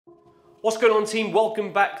What's going on, team?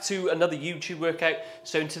 Welcome back to another YouTube workout.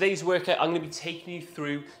 So in today's workout, I'm going to be taking you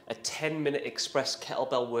through a 10-minute express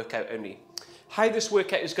kettlebell workout only. How this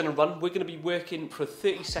workout is going to run, we're going to be working for a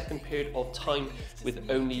 30-second period of time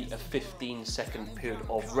with only a 15-second period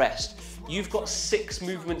of rest. You've got 6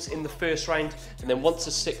 movements in the first round, and then once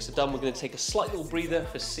the 6 are done, we're going to take a slight little breather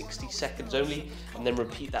for 60 seconds only, and then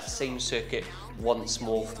repeat that same circuit once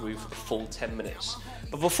more through for the full 10 minutes.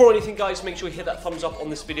 But before anything, guys, make sure you hit that thumbs up on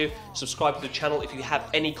this video, subscribe to the channel. If you have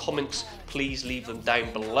any comments, please leave them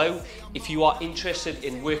down below. If you are interested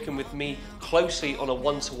in working with me closely on a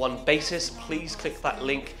one-to-one basis, please click that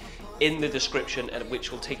link in the description, and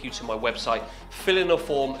which will take you to my website. Fill in a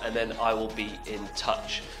form and then I will be in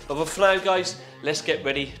touch. But for now, guys, let's get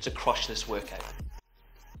ready to crush this workout.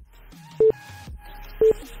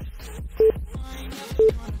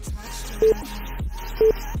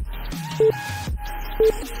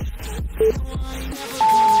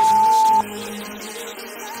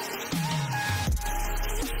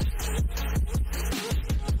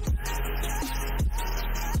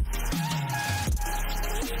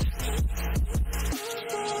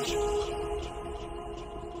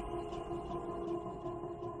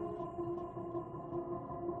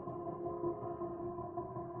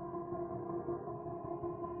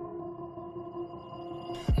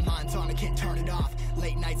 Mind's on, I can't turn it off.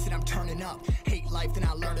 Late nights and I'm turning up. Hate life, then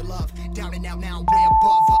I learn to love. Down and out, now I'm way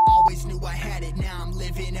above. I always knew I had it, now I'm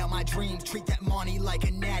living out my dreams. Treat that money like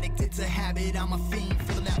an addict, it's a habit. I'm a fiend,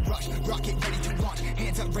 feeling that rush. Rocket ready to launch.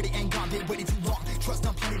 Hands up, ready and gone. Been waiting too long. Trust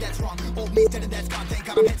on plenty, that's wrong. Old me dead and that's gone. Thank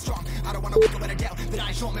God I'm headstrong. I don't wanna wake up in a doubt that I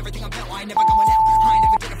ain't show 'em everything I'm about. I ain't never going out. I ain't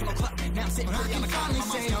never did it for no club. Now I'm sitting pretty on the cloud. My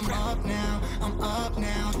say I'm up now. I'm up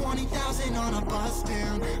now. 20,000 on a bus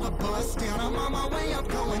down. A bus down. I'm on my way up,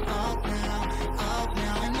 going up now. Up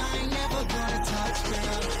now. And I ain't never gonna touch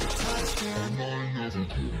down. Touchdown. I ain't never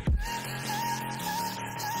gonna.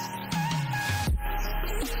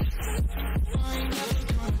 I ain't never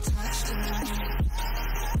gonna touch down.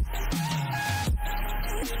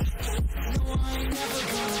 No, I ain't never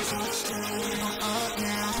gonna touch down. I'm up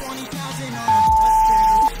now. 20,000 on a bus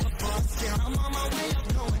down. A bus down. I'm on my way up,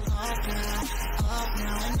 going up now. Up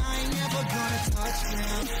now. And I ain't never gonna touch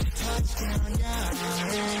down. Touchdown, yeah.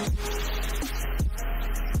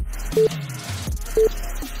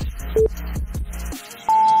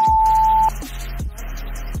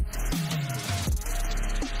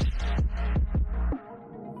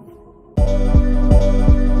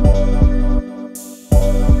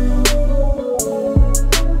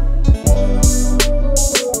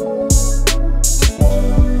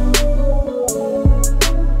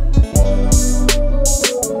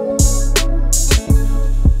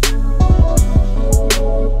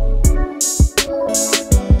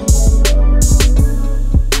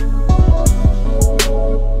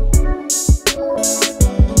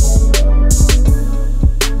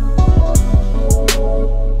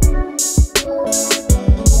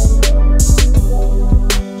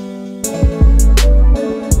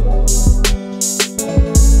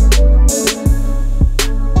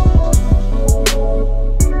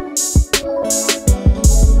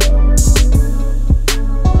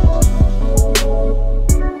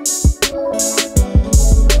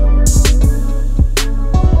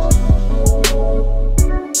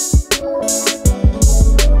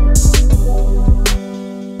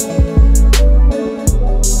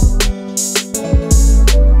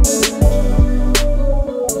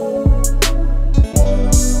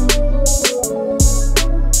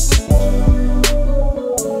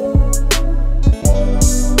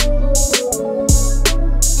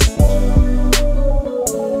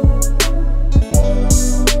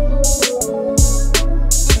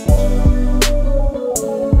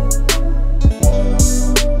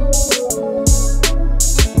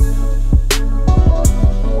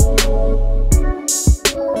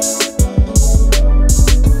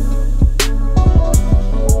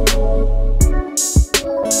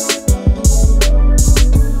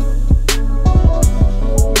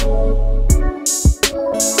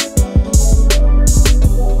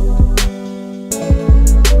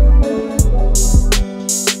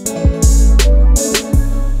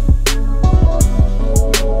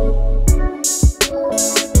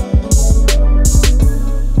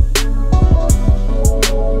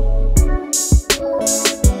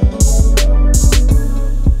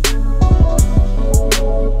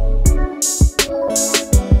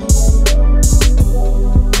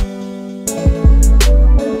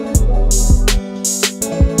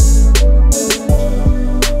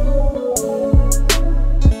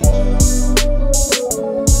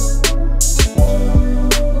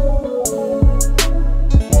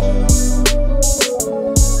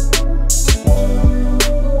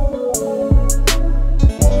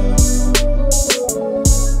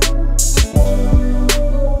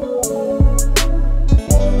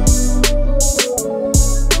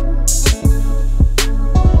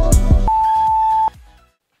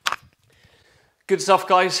 Good stuff,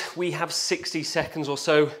 guys. We have 60 seconds or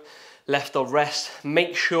so left of rest.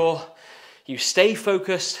 Make sure you stay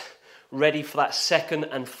focused, ready for that second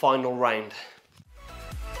and final round.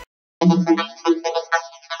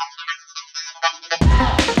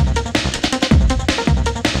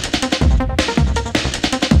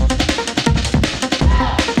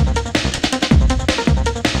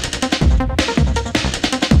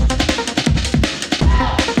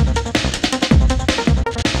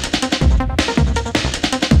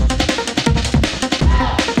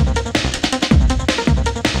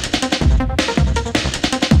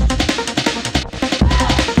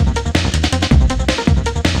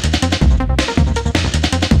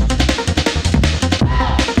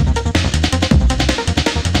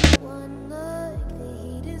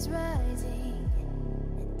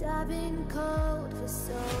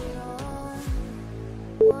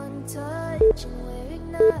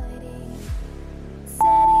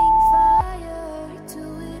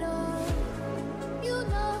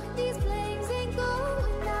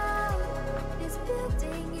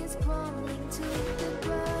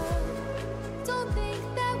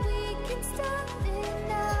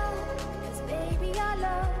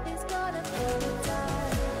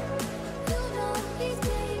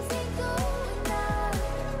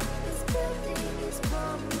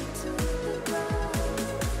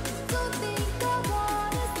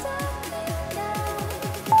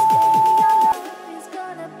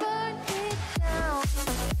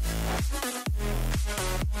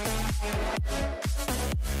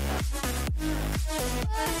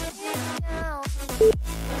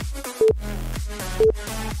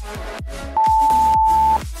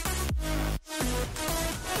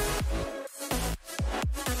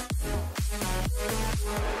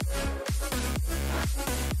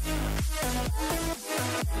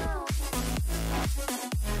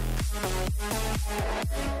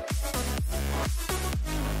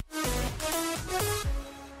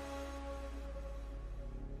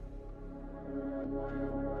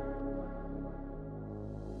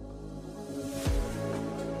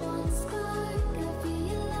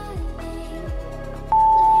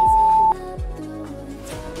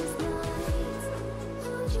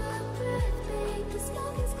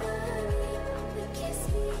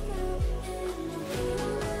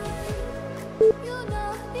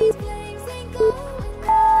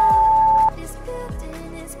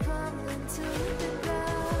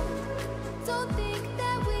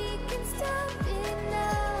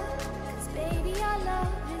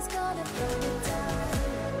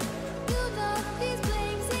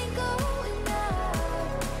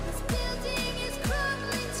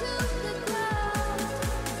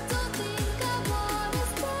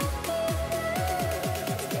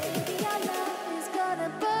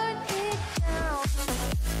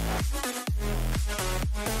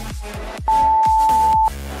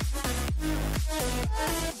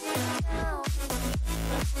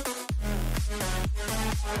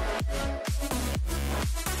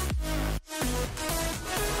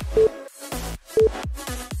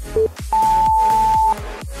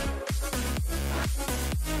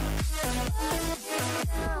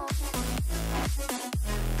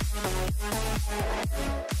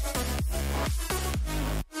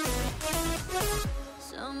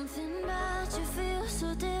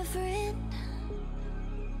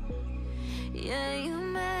 Yeah, you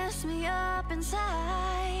mess me up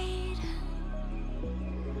inside.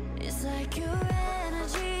 It's like your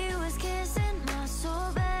energy was kissing my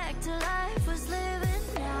soul back to life, was living.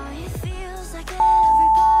 Now it feels like every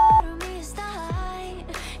part of me is dying.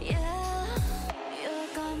 Yeah,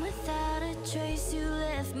 you're gone without a trace. You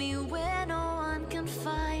left me where no one can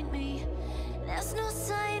find me. There's no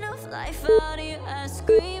sign of life out here. I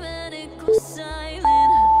scream and it goes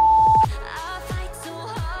silent.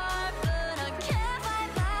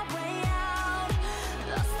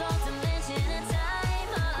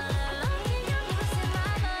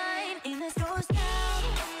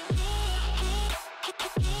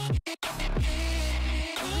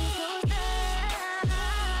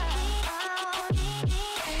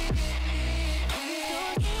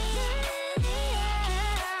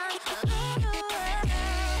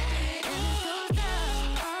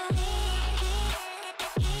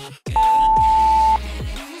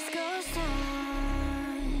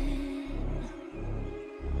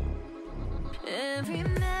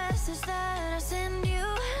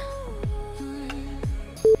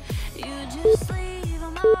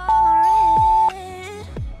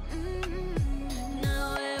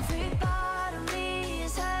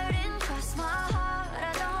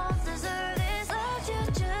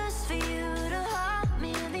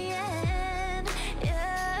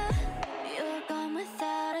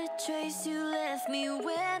 left me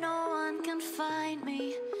where no one can find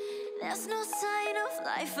me. There's no sign of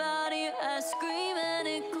life out here, I scream.